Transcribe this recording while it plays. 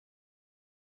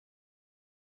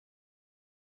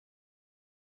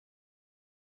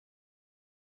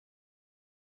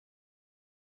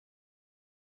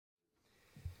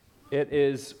It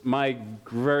is my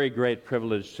very great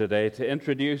privilege today to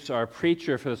introduce our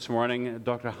preacher for this morning,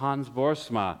 Dr. Hans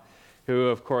Boersma, who,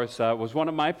 of course, was one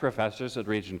of my professors at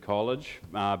Regent College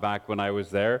back when I was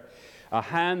there.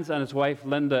 Hans and his wife,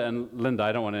 Linda,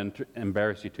 I don't want to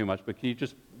embarrass you too much, but can you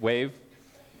just wave?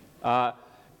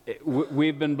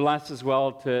 We've been blessed as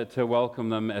well to welcome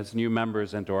them as new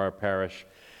members into our parish.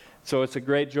 So it's a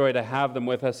great joy to have them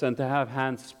with us and to have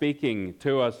Hans speaking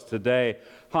to us today.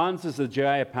 Hans is a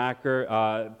J.I.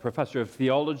 Packer, professor of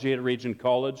theology at Regent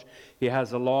College. He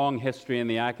has a long history in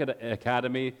the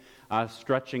academy,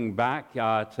 stretching back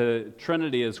to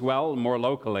Trinity as well, more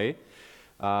locally.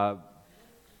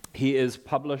 He is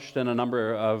published in a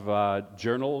number of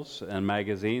journals and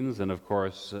magazines, and of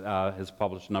course has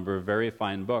published a number of very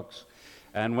fine books.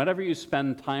 And whenever you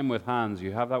spend time with Hans,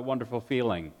 you have that wonderful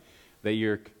feeling that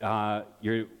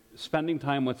you're spending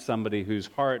time with somebody whose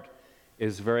heart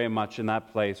is very much in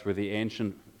that place where the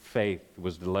ancient faith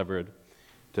was delivered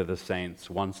to the saints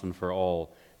once and for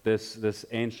all. This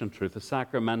ancient truth, the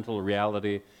sacramental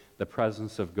reality, the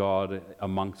presence of God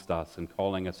amongst us and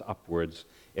calling us upwards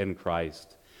in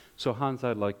Christ. So Hans,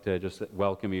 I'd like to just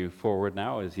welcome you forward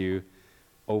now as you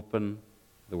open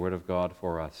the Word of God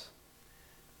for us.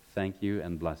 Thank you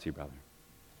and bless you, brother.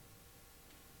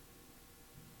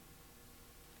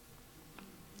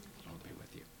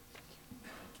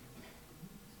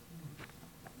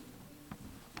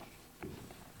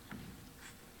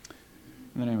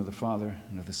 In the name of the Father,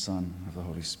 and of the Son, and of the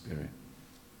Holy Spirit.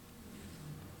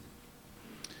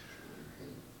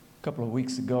 A couple of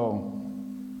weeks ago,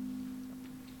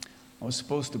 I was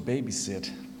supposed to babysit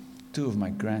two of my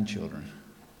grandchildren.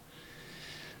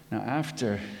 Now,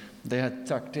 after they had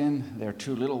tucked in their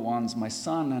two little ones, my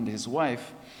son and his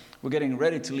wife were getting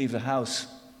ready to leave the house.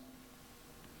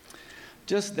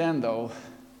 Just then, though,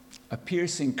 a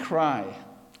piercing cry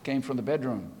came from the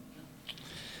bedroom.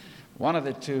 One of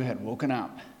the two had woken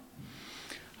up.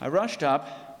 I rushed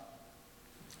up,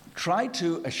 tried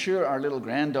to assure our little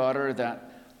granddaughter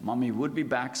that Mommy would be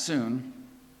back soon.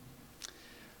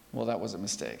 Well, that was a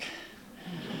mistake.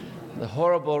 The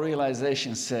horrible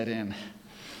realization set in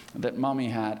that Mommy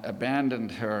had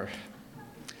abandoned her,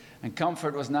 and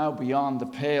comfort was now beyond the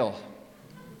pale.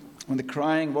 When the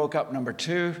crying woke up number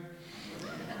two,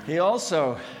 he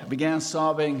also began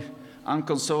sobbing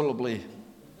unconsolably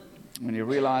when he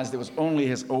realized it was only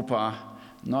his opa,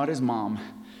 not his mom,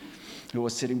 who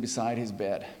was sitting beside his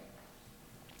bed.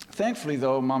 Thankfully,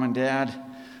 though, Mom and Dad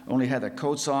only had their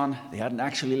coats on. They hadn't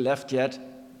actually left yet,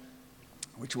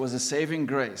 which was a saving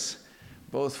grace,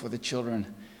 both for the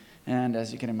children and,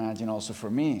 as you can imagine, also for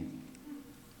me.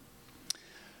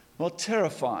 Well,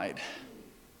 terrified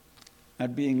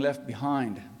at being left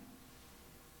behind,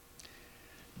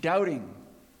 doubting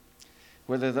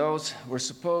whether those we're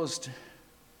supposed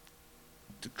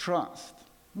to trust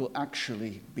will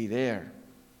actually be there.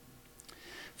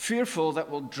 Fearful that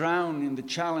we'll drown in the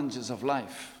challenges of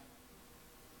life.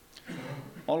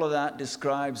 All of that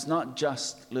describes not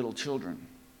just little children,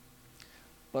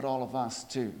 but all of us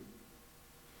too.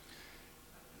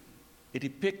 It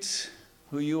depicts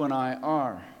who you and I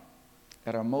are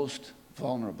at our most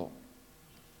vulnerable.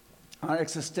 Our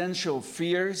existential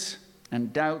fears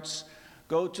and doubts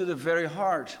go to the very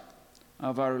heart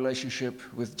of our relationship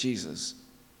with Jesus.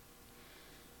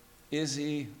 Is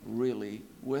he really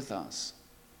with us?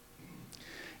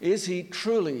 Is he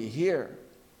truly here?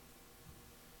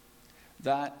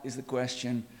 That is the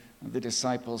question the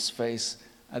disciples face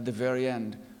at the very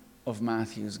end of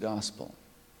Matthew's gospel.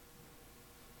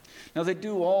 Now, they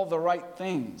do all the right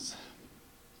things.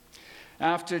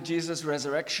 After Jesus'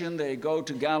 resurrection, they go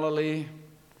to Galilee.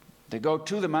 They go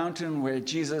to the mountain where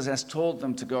Jesus has told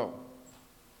them to go.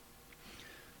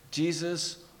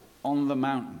 Jesus on the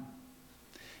mountain.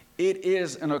 It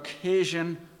is an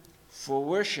occasion for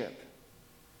worship.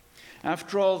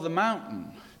 After all, the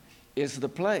mountain is the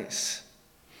place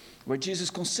where Jesus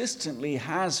consistently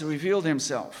has revealed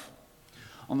himself.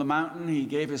 On the mountain, he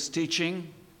gave his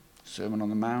teaching, Sermon on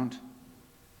the Mount,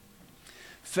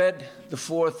 fed the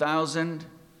 4,000,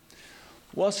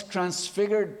 was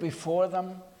transfigured before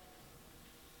them.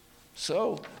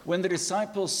 So, when the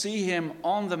disciples see him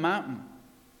on the mountain,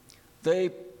 they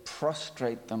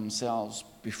prostrate themselves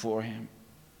before him.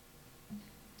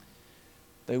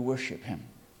 They worship him.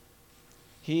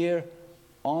 Here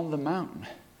on the mountain,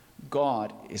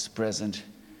 God is present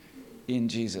in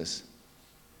Jesus.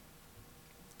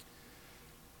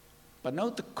 But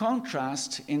note the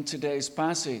contrast in today's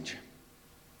passage.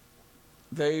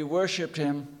 They worshipped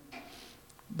him,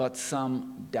 but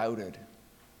some doubted.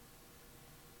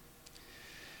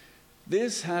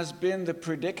 This has been the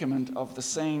predicament of the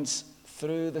saints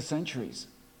through the centuries.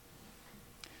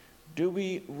 Do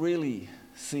we really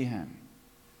see him?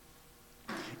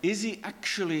 Is he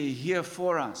actually here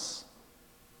for us?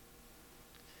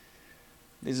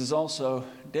 This is also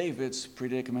David's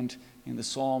predicament in the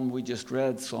psalm we just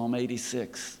read, Psalm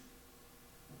 86.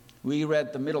 We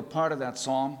read the middle part of that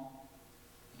psalm.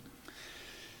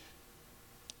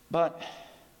 But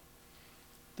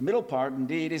the middle part,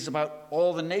 indeed, is about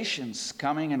all the nations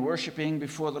coming and worshiping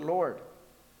before the Lord.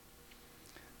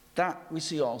 That we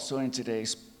see also in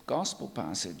today's gospel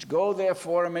passage. Go,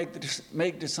 therefore, and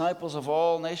make disciples of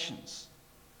all nations.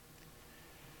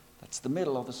 That's the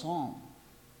middle of the psalm.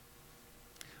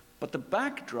 But the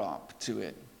backdrop to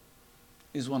it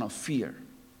is one of fear,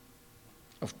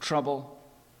 of trouble,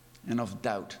 and of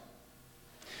doubt.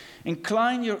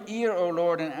 Incline your ear, O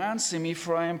Lord, and answer me,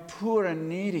 for I am poor and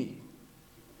needy.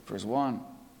 Verse 1.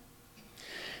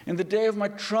 In the day of my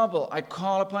trouble, I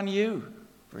call upon you.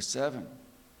 Verse 7.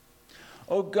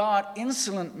 O God,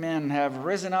 insolent men have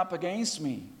risen up against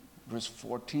me. Verse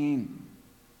 14.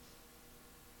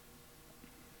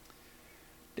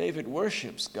 David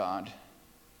worships God,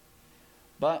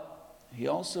 but he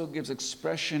also gives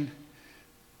expression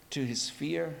to his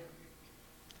fear,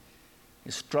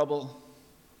 his trouble,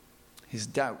 his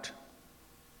doubt.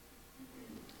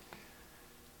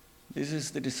 This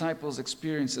is the disciples'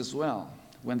 experience as well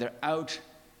when they're out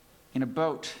in a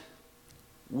boat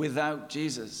without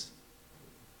Jesus.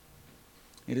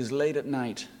 It is late at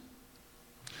night.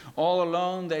 All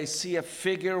alone, they see a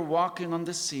figure walking on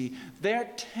the sea. They're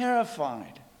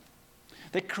terrified.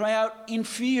 They cry out in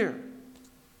fear.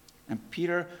 And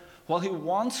Peter, while he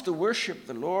wants to worship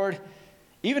the Lord,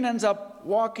 even ends up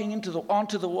walking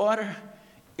onto the water,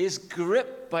 is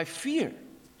gripped by fear.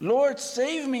 Lord,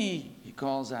 save me, he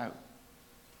calls out,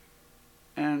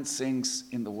 and sinks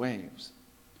in the waves,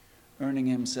 earning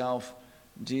himself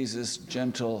Jesus'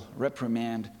 gentle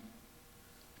reprimand.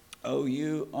 O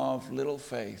you of little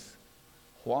faith,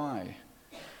 why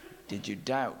did you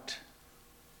doubt?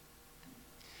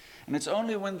 And it's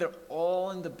only when they're all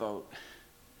in the boat,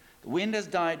 the wind has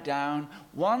died down,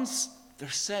 once they're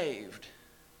saved,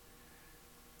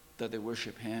 that they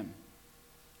worship him.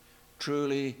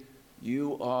 Truly,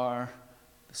 you are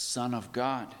the Son of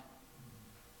God.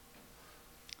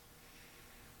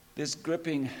 This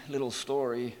gripping little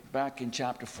story back in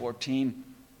chapter 14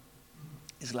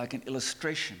 is like an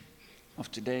illustration of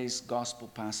today's gospel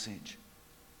passage.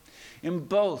 In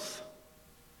both,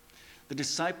 the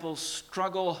disciples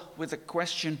struggle with the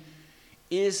question,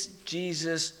 is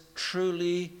Jesus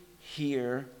truly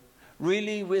here,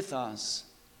 really with us?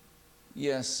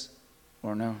 Yes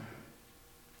or no?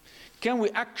 Can we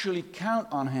actually count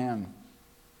on him?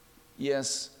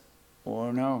 Yes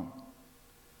or no?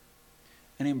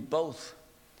 And in both,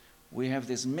 we have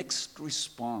this mixed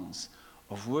response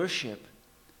of worship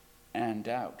and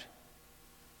doubt.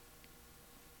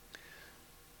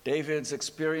 David's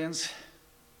experience,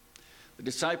 the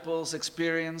disciples'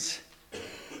 experience,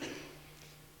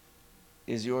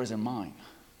 is yours and mine.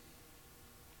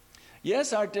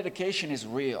 Yes, our dedication is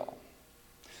real.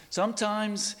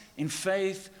 Sometimes in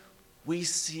faith, we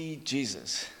see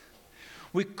Jesus.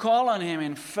 We call on him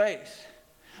in faith.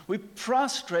 We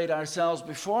prostrate ourselves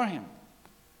before him.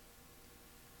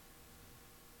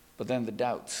 But then the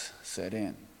doubts set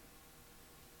in.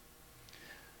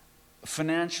 A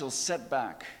financial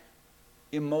setback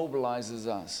immobilizes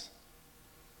us.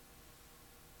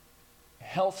 A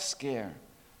health scare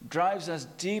drives us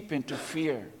deep into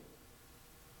fear.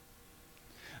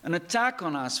 An attack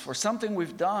on us for something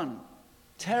we've done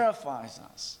terrifies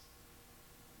us.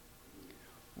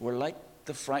 We're like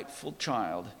the frightful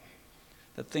child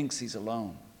that thinks he's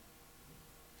alone.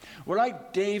 We're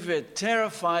like David,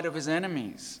 terrified of his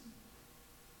enemies.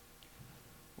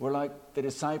 We're like the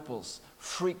disciples,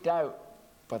 freaked out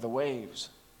by the waves.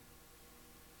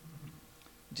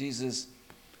 Jesus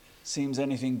seems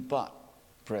anything but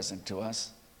present to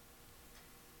us.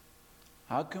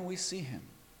 How can we see him?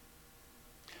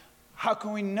 How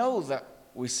can we know that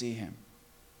we see him?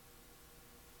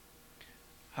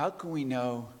 How can we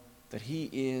know that he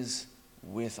is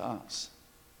with us?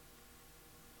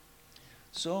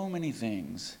 So many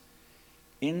things,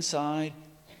 inside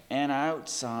and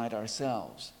outside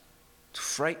ourselves, to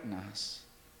frighten us,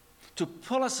 to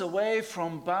pull us away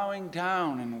from bowing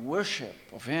down in worship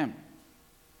of him.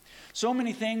 So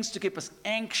many things to keep us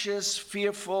anxious,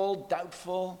 fearful,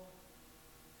 doubtful.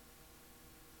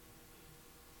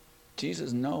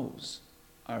 Jesus knows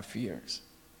our fears.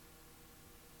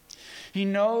 He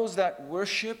knows that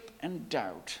worship and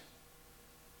doubt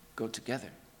go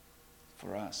together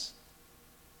for us.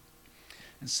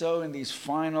 And so in these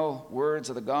final words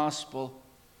of the gospel,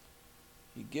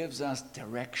 he gives us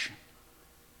direction.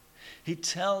 He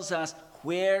tells us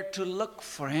where to look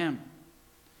for him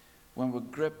when we're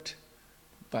gripped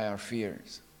by our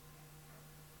fears.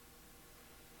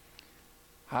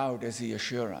 How does he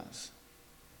assure us?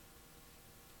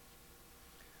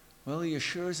 Well, he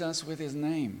assures us with his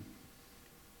name.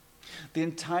 The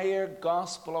entire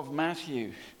Gospel of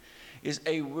Matthew is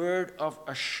a word of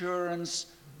assurance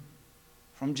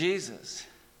from Jesus.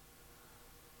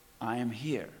 I am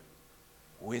here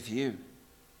with you.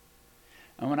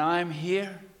 And when I'm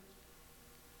here,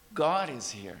 God is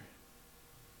here.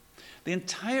 The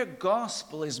entire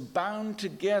Gospel is bound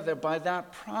together by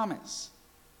that promise.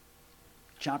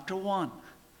 Chapter 1.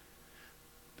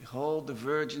 Behold, the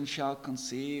virgin shall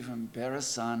conceive and bear a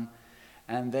son,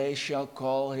 and they shall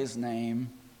call his name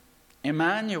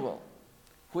Emmanuel,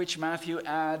 which Matthew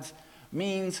adds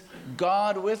means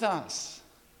God with us.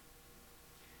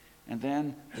 And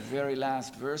then the very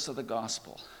last verse of the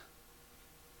gospel,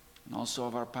 and also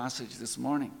of our passage this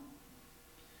morning.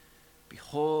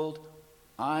 Behold,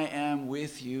 I am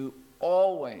with you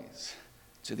always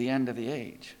to the end of the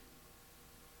age.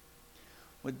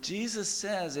 What Jesus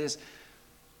says is,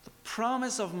 the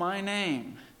promise of my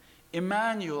name,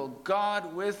 Emmanuel,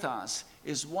 God with us,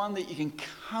 is one that you can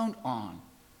count on.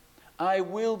 I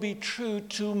will be true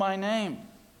to my name.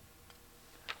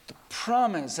 The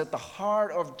promise at the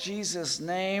heart of Jesus'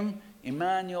 name,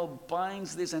 Emmanuel,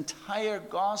 binds this entire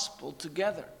gospel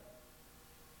together.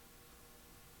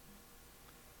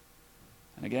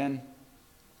 And again,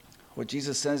 what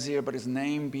Jesus says here about his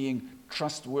name being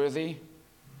trustworthy,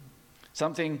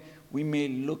 something we may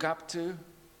look up to,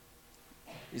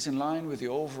 is in line with the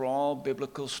overall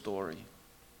biblical story.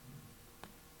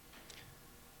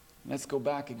 Let's go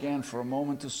back again for a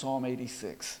moment to Psalm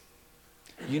 86.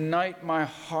 Unite my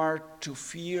heart to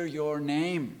fear your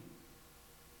name.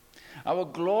 I will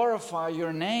glorify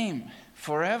your name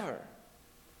forever.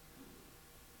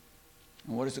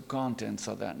 And what is the contents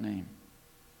of that name?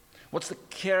 What's the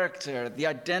character, the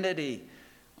identity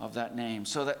of that name?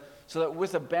 So that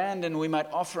with abandon we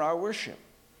might offer our worship.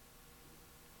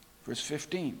 Verse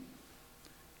 15.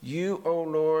 You, O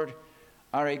Lord,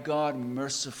 are a God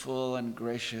merciful and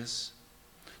gracious,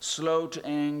 slow to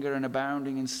anger and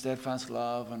abounding in steadfast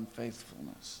love and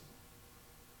faithfulness.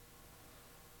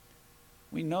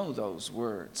 We know those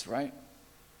words, right?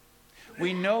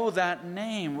 We know that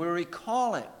name. We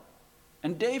recall it.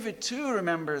 And David too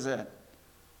remembers it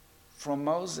from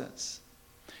Moses.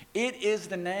 It is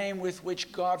the name with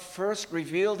which God first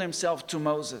revealed himself to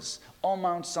Moses on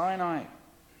Mount Sinai.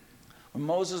 When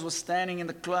Moses was standing in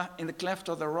the cleft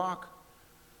of the rock,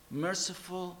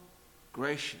 merciful,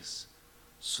 gracious,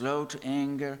 slow to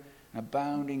anger,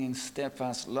 abounding in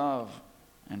steadfast love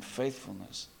and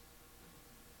faithfulness.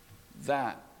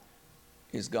 That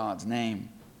is God's name.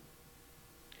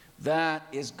 That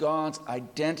is God's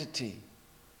identity.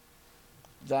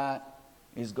 That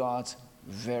is God's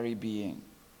very being.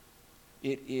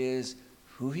 It is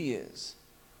who he is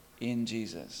in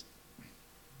Jesus.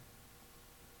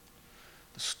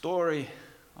 The story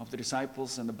of the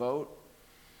disciples in the boat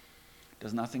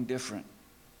does nothing different.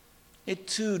 It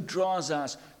too draws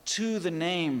us to the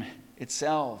name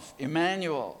itself,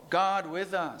 Emmanuel, God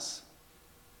with us.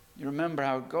 You remember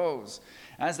how it goes.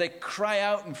 As they cry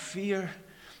out in fear,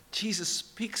 Jesus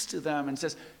speaks to them and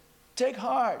says, take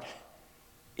heart,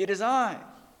 it is I.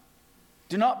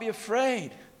 Do not be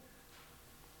afraid.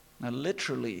 Now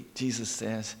literally, Jesus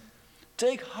says,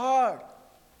 take heart,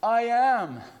 I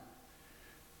am.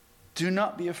 Do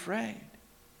not be afraid.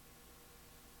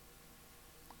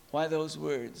 Why those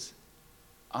words?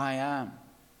 I am.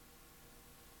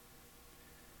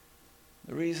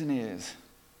 The reason is,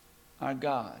 our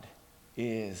God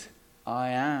is I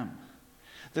am.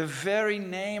 The very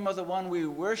name of the one we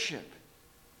worship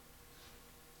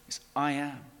is I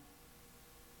am.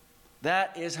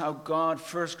 That is how God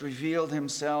first revealed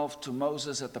himself to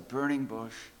Moses at the burning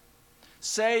bush.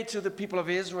 Say to the people of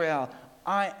Israel,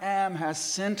 I am has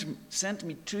sent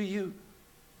me to you.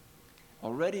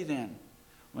 Already then,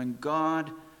 when God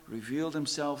revealed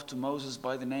himself to Moses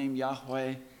by the name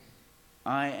Yahweh,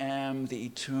 I am the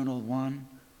eternal one.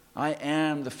 I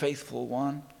am the faithful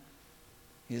one.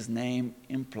 His name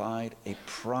implied a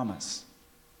promise,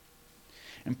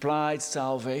 implied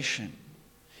salvation,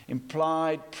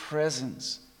 implied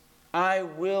presence. I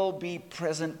will be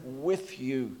present with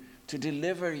you to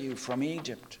deliver you from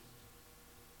Egypt.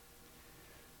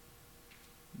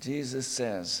 Jesus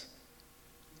says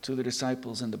to the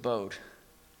disciples in the boat,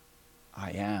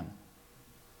 I am.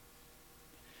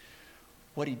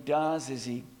 What he does is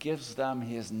he gives them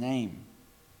his name.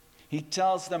 He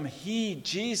tells them he,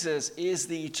 Jesus, is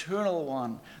the eternal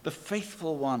one, the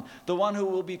faithful one, the one who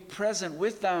will be present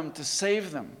with them to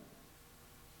save them.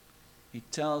 He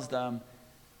tells them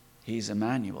he's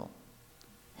Emmanuel,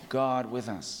 God with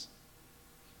us.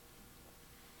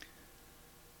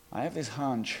 I have this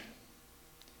hunch.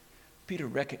 Peter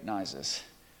recognizes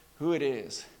who it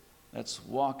is that's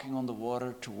walking on the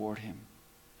water toward him.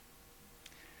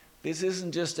 This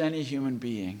isn't just any human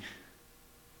being.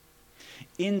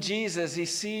 In Jesus, he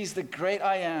sees the great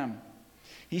I Am.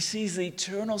 He sees the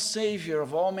eternal Savior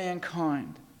of all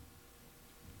mankind.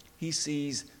 He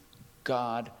sees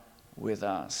God with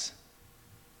us.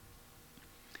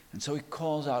 And so he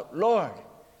calls out, Lord,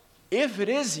 if it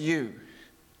is you,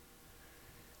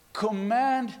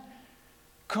 command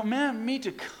me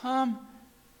to come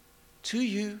to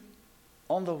you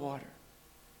on the water.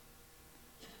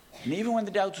 And even when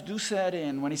the doubts do set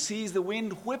in, when he sees the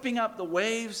wind whipping up the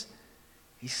waves,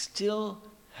 he still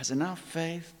has enough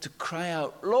faith to cry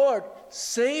out, Lord,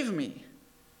 save me.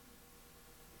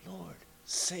 Lord,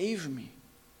 save me.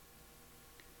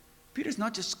 Peter's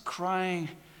not just crying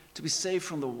to be saved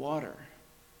from the water,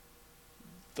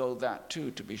 though that too,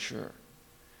 to be sure.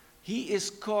 He is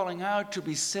calling out to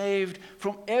be saved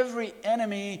from every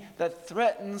enemy that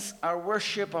threatens our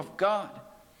worship of God.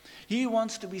 He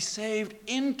wants to be saved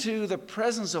into the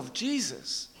presence of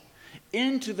Jesus,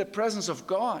 into the presence of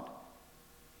God.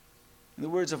 In the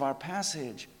words of our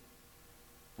passage,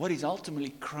 what he's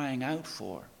ultimately crying out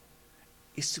for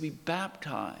is to be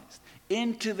baptized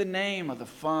into the name of the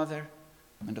Father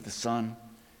and of the Son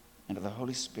and of the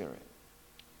Holy Spirit.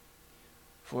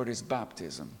 For it is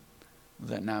baptism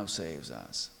that now saves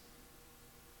us.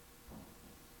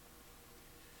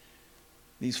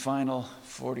 These final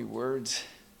 40 words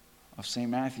of St.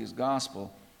 Matthew's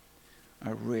Gospel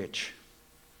are rich.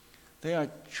 They are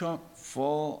chock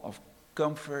full of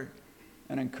comfort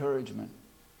and encouragement.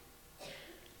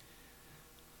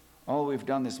 All we've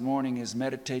done this morning is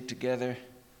meditate together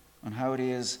on how it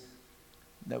is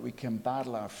that we can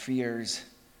battle our fears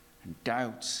and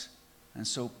doubts and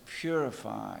so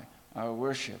purify our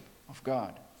worship of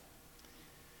God.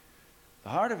 The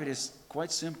heart of it is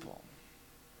quite simple.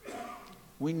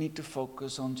 We need to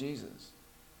focus on Jesus.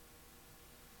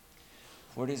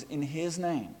 For it is in his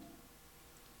name,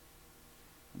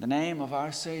 the name of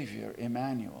our Savior,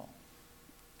 Emmanuel,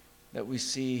 that we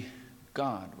see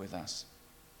God with us.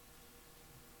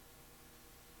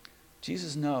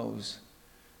 Jesus knows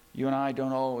you and I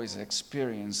don't always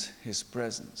experience his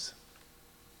presence.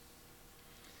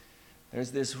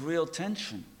 There's this real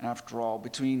tension, after all,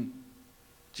 between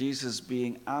Jesus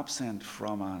being absent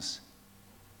from us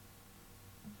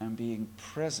and being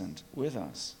present with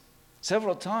us.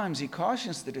 Several times he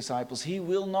cautions the disciples he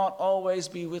will not always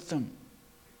be with them.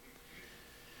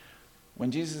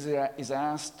 When Jesus is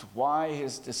asked why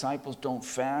his disciples don't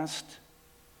fast,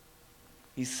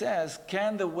 he says,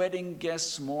 can the wedding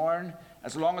guests mourn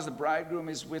as long as the bridegroom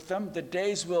is with them? The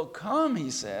days will come,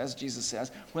 he says, Jesus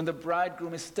says, when the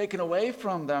bridegroom is taken away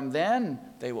from them, then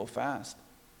they will fast.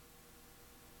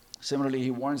 Similarly, he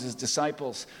warns his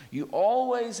disciples, you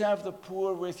always have the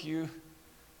poor with you.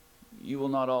 You will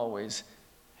not always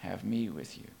have me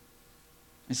with you.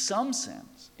 In some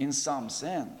sense,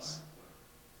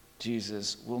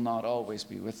 Jesus will not always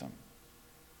be with them.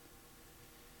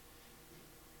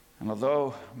 And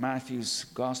although Matthew's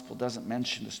gospel doesn't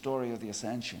mention the story of the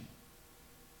ascension,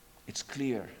 it's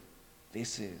clear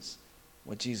this is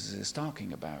what Jesus is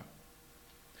talking about.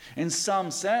 In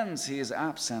some sense, he is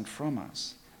absent from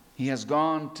us. He has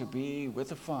gone to be with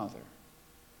the Father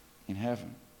in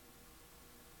heaven.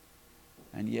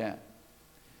 And yet,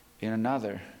 in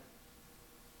another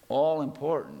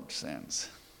all-important sense,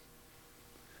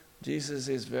 Jesus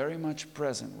is very much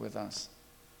present with us.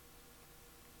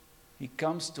 He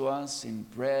comes to us in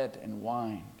bread and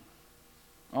wine.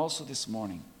 Also this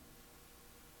morning,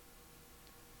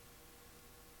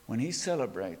 when he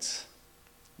celebrates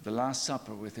the Last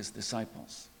Supper with his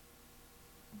disciples,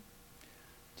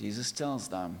 Jesus tells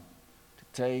them to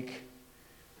take,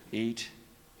 eat,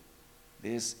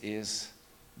 this is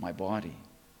my body,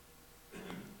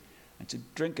 and to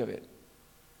drink of it,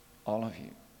 all of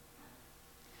you.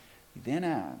 He then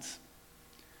adds,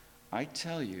 I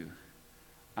tell you,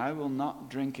 I will not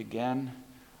drink again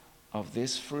of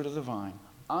this fruit of the vine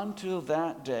until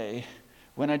that day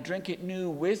when I drink it new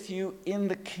with you in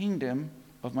the kingdom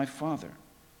of my Father.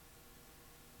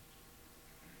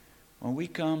 When we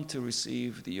come to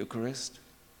receive the Eucharist,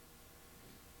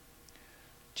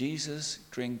 Jesus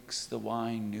drinks the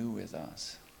wine new with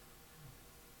us.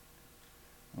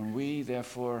 When we,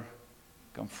 therefore,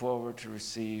 come forward to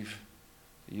receive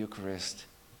the Eucharist,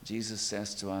 Jesus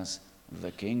says to us,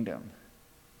 the kingdom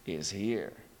is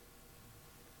here.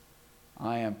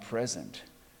 I am present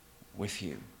with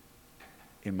you.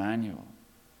 Emmanuel.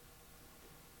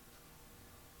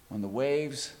 When the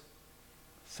waves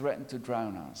threaten to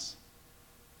drown us,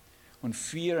 when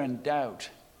fear and doubt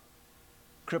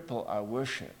cripple our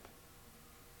worship,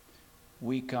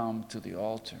 we come to the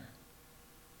altar.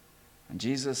 And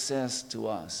Jesus says to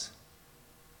us,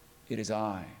 it is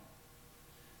I.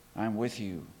 I'm with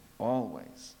you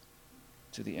always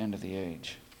to the end of the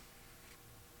age.